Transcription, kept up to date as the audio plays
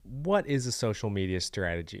what is a social media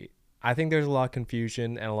strategy? I think there's a lot of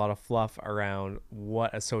confusion and a lot of fluff around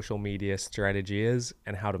what a social media strategy is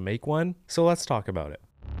and how to make one. So let's talk about it.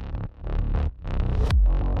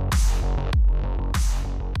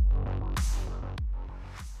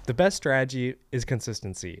 The best strategy is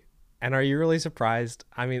consistency. And are you really surprised?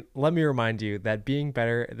 I mean, let me remind you that being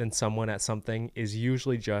better than someone at something is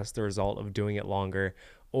usually just the result of doing it longer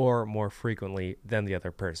or more frequently than the other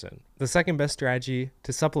person. The second best strategy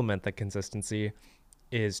to supplement that consistency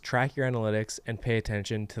is track your analytics and pay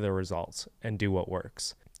attention to the results and do what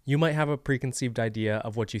works. You might have a preconceived idea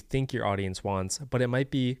of what you think your audience wants, but it might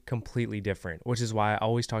be completely different, which is why I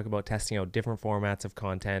always talk about testing out different formats of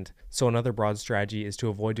content. So another broad strategy is to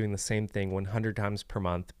avoid doing the same thing 100 times per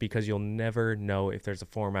month, because you'll never know if there's a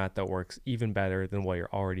format that works even better than what you're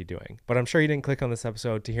already doing. But I'm sure you didn't click on this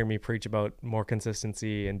episode to hear me preach about more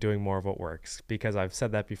consistency and doing more of what works, because I've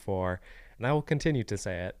said that before and I will continue to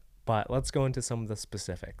say it. But let's go into some of the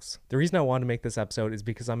specifics. The reason I want to make this episode is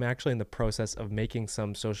because I'm actually in the process of making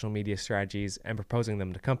some social media strategies and proposing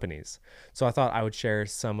them to companies. So I thought I would share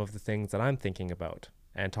some of the things that I'm thinking about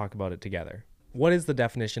and talk about it together. What is the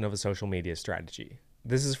definition of a social media strategy?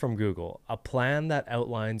 This is from Google: a plan that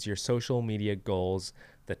outlines your social media goals,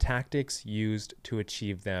 the tactics used to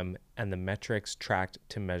achieve them, and the metrics tracked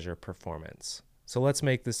to measure performance. So let's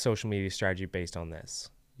make this social media strategy based on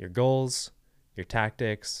this: your goals, your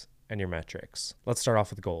tactics, and your metrics. Let's start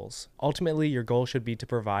off with goals. Ultimately, your goal should be to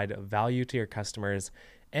provide value to your customers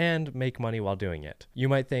and make money while doing it. You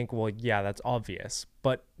might think, well, yeah, that's obvious,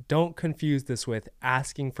 but don't confuse this with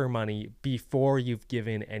asking for money before you've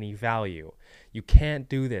given any value. You can't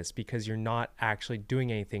do this because you're not actually doing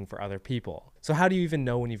anything for other people. So how do you even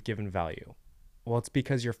know when you've given value? Well, it's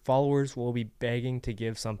because your followers will be begging to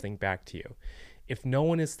give something back to you. If no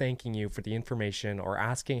one is thanking you for the information or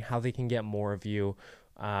asking how they can get more of you,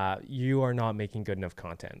 you are not making good enough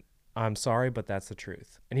content. I'm sorry, but that's the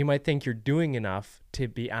truth. And you might think you're doing enough to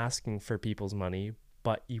be asking for people's money,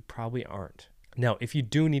 but you probably aren't. Now, if you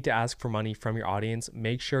do need to ask for money from your audience,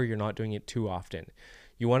 make sure you're not doing it too often.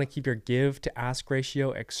 You want to keep your give to ask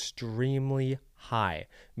ratio extremely high,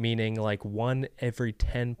 meaning like 1 every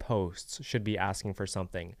 10 posts should be asking for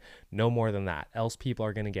something. No more than that, else people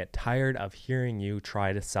are going to get tired of hearing you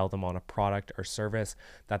try to sell them on a product or service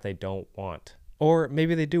that they don't want. Or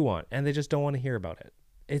maybe they do want and they just don't want to hear about it.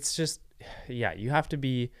 It's just, yeah, you have to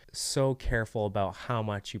be so careful about how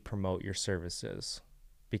much you promote your services,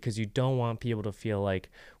 because you don't want people to feel like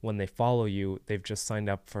when they follow you, they've just signed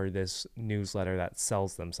up for this newsletter that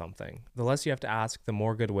sells them something. The less you have to ask, the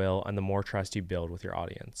more goodwill and the more trust you build with your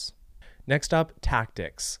audience. Next up,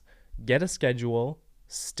 tactics. Get a schedule,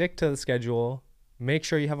 stick to the schedule, make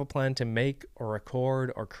sure you have a plan to make or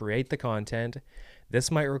record or create the content. This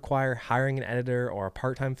might require hiring an editor or a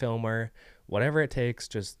part-time filmer. Whatever it takes,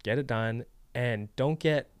 just get it done. And don't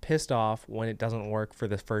get pissed off when it doesn't work for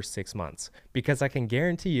the first 6 months, because I can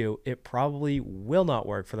guarantee you it probably will not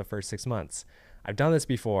work for the first 6 months. I've done this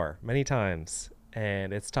before many times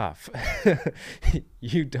and it's tough.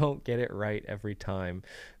 You don't get it right every time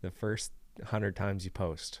the first 100 times you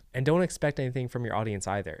post. And don't expect anything from your audience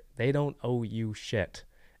either. They don't owe you shit,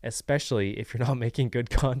 especially if you're not making good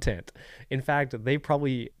content. In fact, they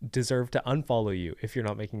probably deserve to unfollow you if you're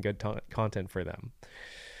not making good content for them.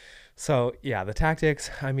 So yeah, the tactics,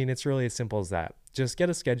 I mean, it's really as simple as that. Just get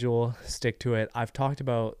a schedule, stick to it. I've talked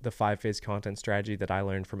about the 5-phase content strategy that I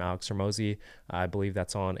learned from Alex Hormozi. I believe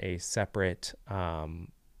that's on a separate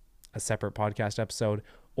podcast episode.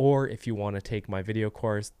 Or if you want to take my video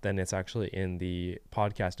course, then it's actually in the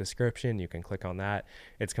podcast description. You can click on that.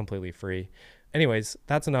 It's completely free. Anyways,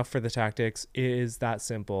 that's enough for the tactics. It is that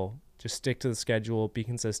simple. Just stick to the schedule, be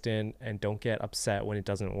consistent, and don't get upset when it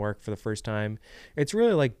doesn't work for the first time. It's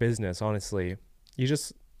really like business, honestly. You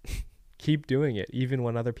just keep doing it, even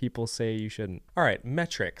when other people say you shouldn't. All right,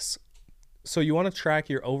 metrics. So you want to track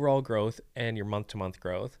your overall growth and your month-to-month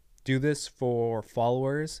growth. Do this for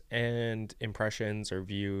followers and impressions or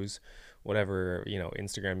views, whatever,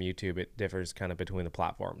 Instagram, YouTube, it differs kind of between the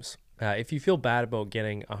platforms. If you feel bad about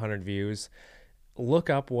getting 100 views, look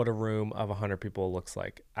up what a room of 100 people looks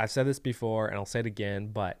like. I've said this before and I'll say it again,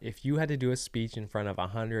 but if you had to do a speech in front of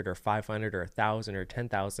 100 or 500 or 1,000 or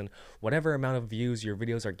 10,000, whatever amount of views your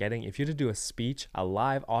videos are getting, if you had to do a speech, a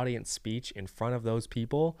live audience speech in front of those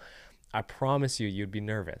people, I promise you'd be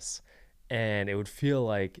nervous. And it would feel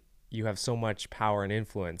like you have so much power and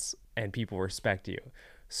influence and people respect you.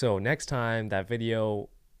 So next time that video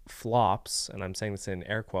flops, and I'm saying this in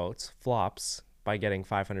air quotes, flops by getting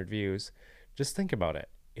 500 views, just think about it.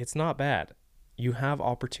 It's not bad. You have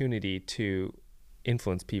opportunity to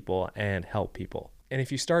influence people and help people. And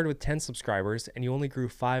if you started with 10 subscribers and you only grew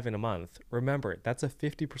 5 in a month, remember, that's a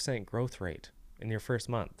 50% growth rate in your first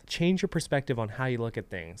month. Change your perspective on how you look at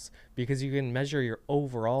things, because you can measure your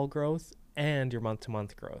overall growth and your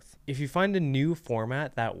month-to-month growth. If you find a new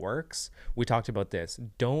format that works, we talked about this,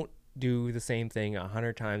 don't do the same thing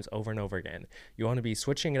 100 times over and over again. You want to be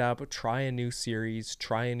switching it up, try a new series,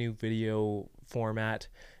 try a new video format,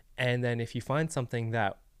 and then if you find something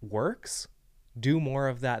that works, do more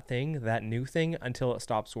of that thing, that new thing, until it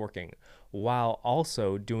stops working, while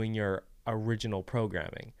also doing your original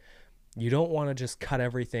programming. You don't want to just cut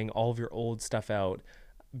everything, all of your old stuff out,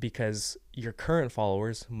 because your current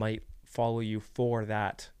followers might follow you for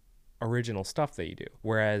that original stuff that you do.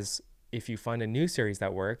 Whereas if you find a new series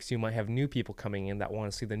that works, you might have new people coming in that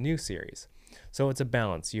want to see the new series. So it's a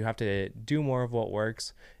balance. You have to do more of what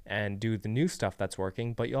works and do the new stuff that's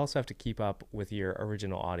working, but you also have to keep up with your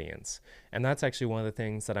original audience. And that's actually one of the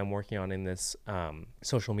things that I'm working on in this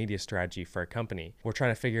social media strategy for a company. We're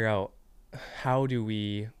trying to figure out, how do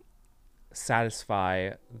we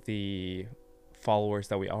satisfy the followers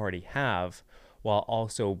that we already have while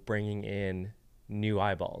also bringing in new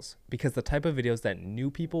eyeballs, because the type of videos that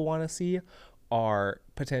new people want to see are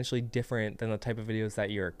potentially different than the type of videos that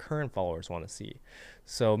your current followers want to see.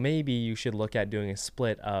 So maybe you should look at doing a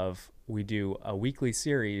split of, we do a weekly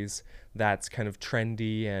series that's kind of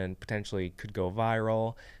trendy and potentially could go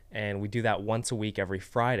viral, and we do that once a week every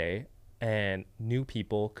Friday, and new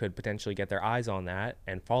people could potentially get their eyes on that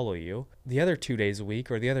and follow you. The other 2 days a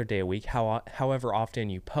week or the other day a week, however often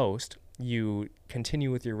you post, you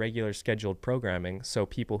continue with your regular scheduled programming, so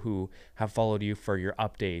people who have followed you for your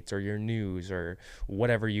updates or your news or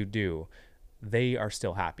whatever you do, they are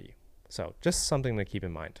still happy. So just something to keep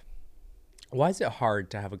in mind. Why is it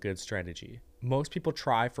hard to have a good strategy? Most people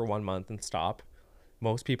try for 1 month and stop.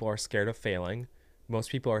 Most people are scared of failing.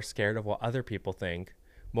 Most people are scared of what other people think.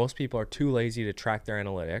 Most people are too lazy to track their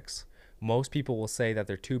analytics. Most people will say that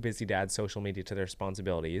they're too busy to add social media to their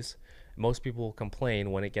responsibilities. Most people will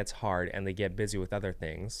complain when it gets hard and they get busy with other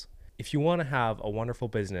things. If you want to have a wonderful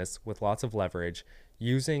business with lots of leverage,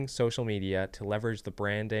 using social media to leverage the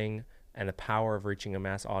branding and the power of reaching a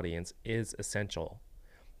mass audience is essential.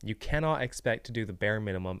 You cannot expect to do the bare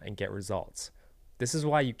minimum and get results. This is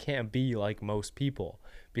why you can't be like most people,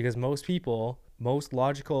 because most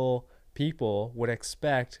logical people would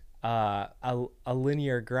expect a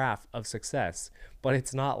linear graph of success, but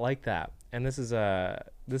it's not like that. And this is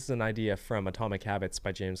an idea from Atomic Habits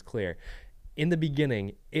by James Clear. In the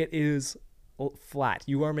beginning, it is flat.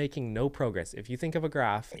 You are making no progress. If you think of a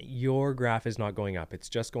graph, your graph is not going up. It's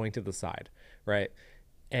just going to the side, right?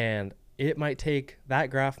 And that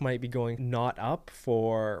graph might be going not up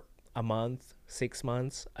for a month, 6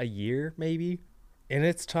 months, a year maybe. And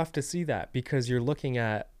it's tough to see that, because you're looking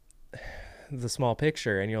at the small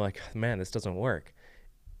picture and you're like, man, this doesn't work.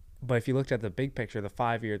 But if you looked at the big picture, the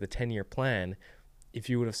 5-year, the 10-year plan, if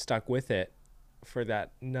you would have stuck with it for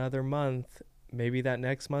that another month, maybe that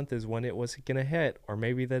next month is when it was going to hit, or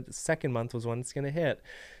maybe the second month was when it's going to hit.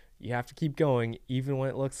 You have to keep going even when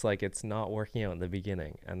it looks like it's not working out in the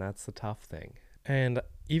beginning. And that's the tough thing. And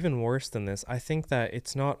even worse than this, I think that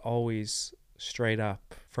it's not always straight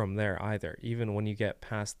up from there either. Even when you get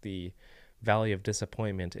past the valley of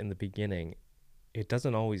disappointment in the beginning, it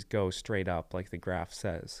doesn't always go straight up like the graph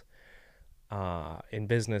says. In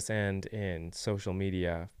business and in social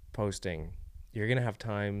media posting, you're going to have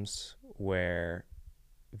times where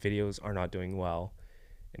videos are not doing well,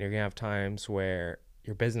 and you're going to have times where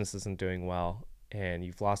your business isn't doing well and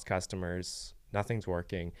you've lost customers, nothing's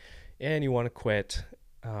working, and you want to quit,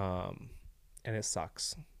 and it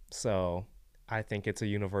sucks. So I think it's a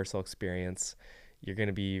universal experience. You're going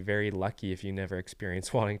to be very lucky if you never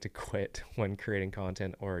experience wanting to quit when creating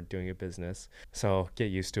content or doing a business. So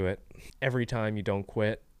get used to it. Every time you don't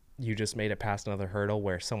quit, you just made it past another hurdle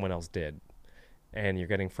where someone else did, and you're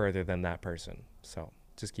getting further than that person. So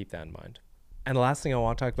just keep that in mind. And the last thing I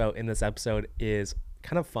want to talk about in this episode is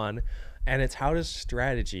kind of fun, and it's how does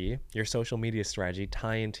strategy, your social media strategy,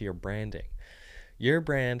 tie into your branding? Your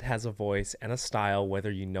brand has a voice and a style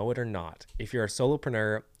whether you know it or not. If you're a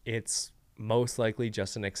solopreneur, it's most likely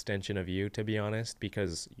just an extension of you, to be honest,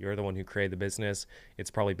 because you're the one who created the business. It's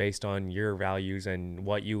probably based on your values and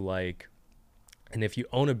what you like. And if you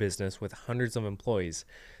own a business with hundreds of employees,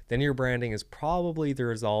 then your branding is probably the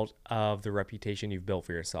result of the reputation you've built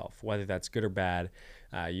for yourself, whether that's good or bad.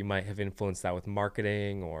 You might have influenced that with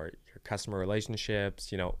marketing or your customer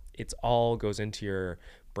relationships. It's all goes into your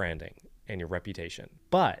branding and your reputation.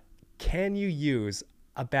 But can you use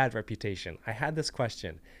a bad reputation? I had this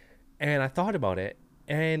question and I thought about it,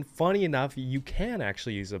 and funny enough, you can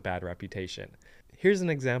actually use a bad reputation. Here's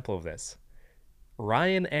an example of this.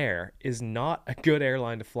 Ryanair is not a good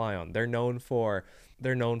airline to fly on. They're known for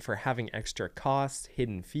having extra costs,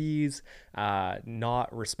 hidden fees,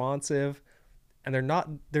 not responsive, and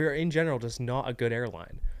they're in general just not a good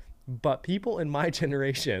airline. But people in my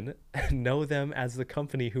generation know them as the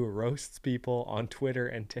company who roasts people on Twitter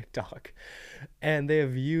and TikTok. And they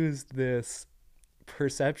have used this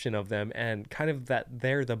perception of them and kind of that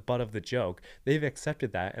they're the butt of the joke. They've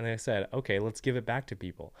accepted that and they said, okay, let's give it back to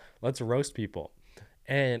people. Let's roast people.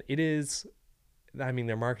 And it is, I mean,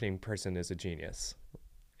 their marketing person is a genius.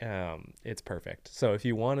 It's perfect. So if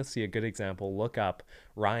you want to see a good example, look up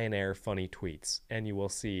Ryanair funny tweets and you will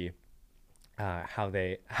see how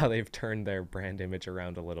they've turned their brand image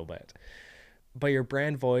around a little bit. But your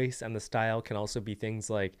brand voice and the style can also be things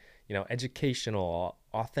like, educational,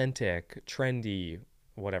 authentic, trendy,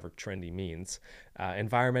 whatever trendy means,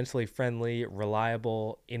 environmentally friendly,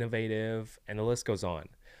 reliable, innovative, and the list goes on.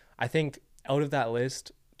 I think out of that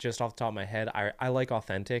list, just off the top of my head, I like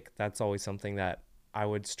authentic. That's always something that I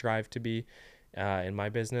would strive to be in my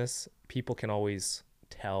business. People can always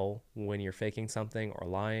tell when you're faking something or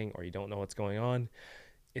lying or you don't know what's going on.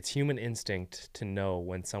 It's human instinct to know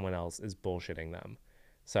when someone else is bullshitting them.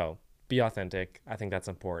 So be authentic. I think that's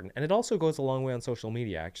important. And it also goes a long way on social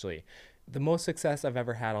media, actually. The most success I've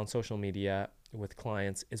ever had on social media with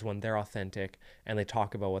clients is when they're authentic and they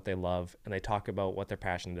talk about what they love and they talk about what they're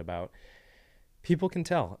passionate about. People can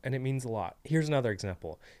tell, and it means a lot. Here's another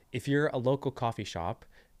example. If you're a local coffee shop,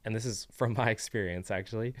 and this is from my experience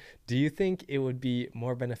actually, do you think it would be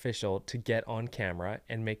more beneficial to get on camera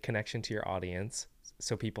and make connection to your audience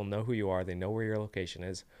so people know who you are, they know where your location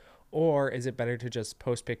is, or is it better to just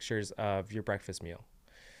post pictures of your breakfast meal?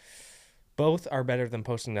 Both are better than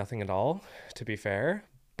posting nothing at all, to be fair,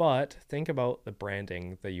 but think about the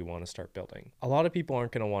branding that you want to start building. A lot of people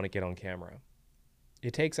aren't going to want to get on camera.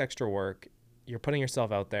 It takes extra work. You're putting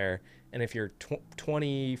yourself out there, and if you're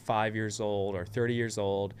 25 years old or 30 years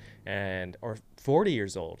old or 40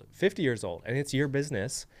 years old, 50 years old, and it's your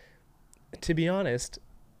business, to be honest,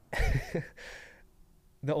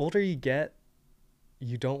 the older you get,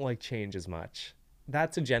 you don't like change as much.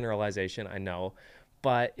 That's a generalization, I know,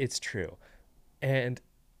 but it's true. And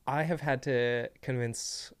I have had to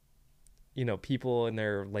convince, people in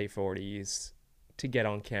their late 40s to get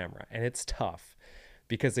on camera, and it's tough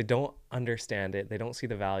because they don't understand it, they don't see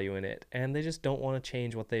the value in it, and they just don't want to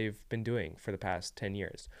change what they've been doing for the past 10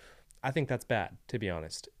 years. I think that's bad, to be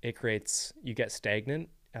honest. You get stagnant,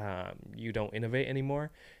 you don't innovate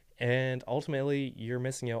anymore, and ultimately you're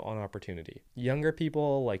missing out on opportunity. Younger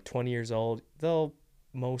people, like 20 years old, they'll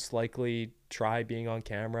most likely try being on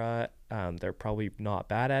camera. They're probably not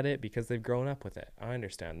bad at it because they've grown up with it. I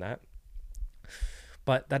understand that.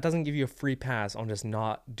 But that doesn't give you a free pass on just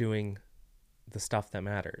not doing the stuff that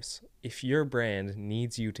matters. If your brand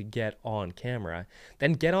needs you to get on camera,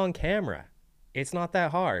 then get on camera. It's not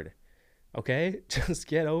that hard. Okay? Just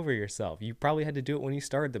get over yourself. You probably had to do it when you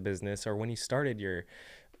started the business or when you started your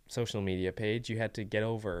social media page. You had to get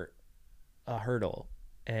over a hurdle,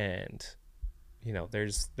 and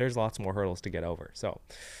there's lots more hurdles to get over. So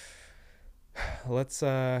let's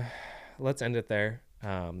end it there.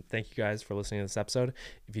 Thank you guys for listening to this episode.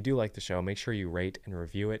 If you do like the show, make sure you rate and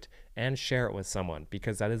review it and share it with someone,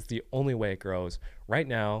 because that is the only way it grows. Right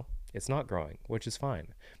now, it's not growing, which is fine.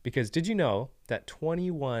 Because did you know that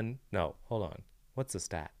what's the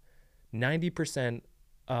stat? 90%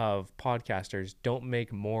 of podcasters don't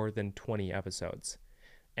make more than 20 episodes,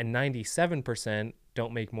 and 97%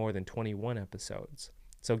 don't make more than 21 episodes.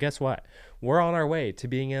 So guess what? We're on our way to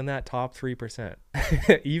being in that top 3%,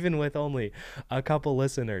 even with only a couple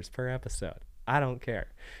listeners per episode. I don't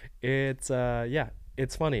care. It's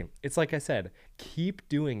funny. It's like I said, keep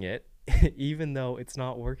doing it, even though it's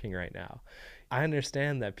not working right now. I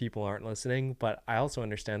understand that people aren't listening, but I also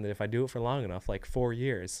understand that if I do it for long enough, like 4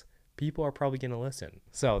 years, people are probably going to listen.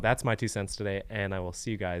 So that's my 2 cents today, and I will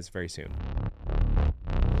see you guys very soon.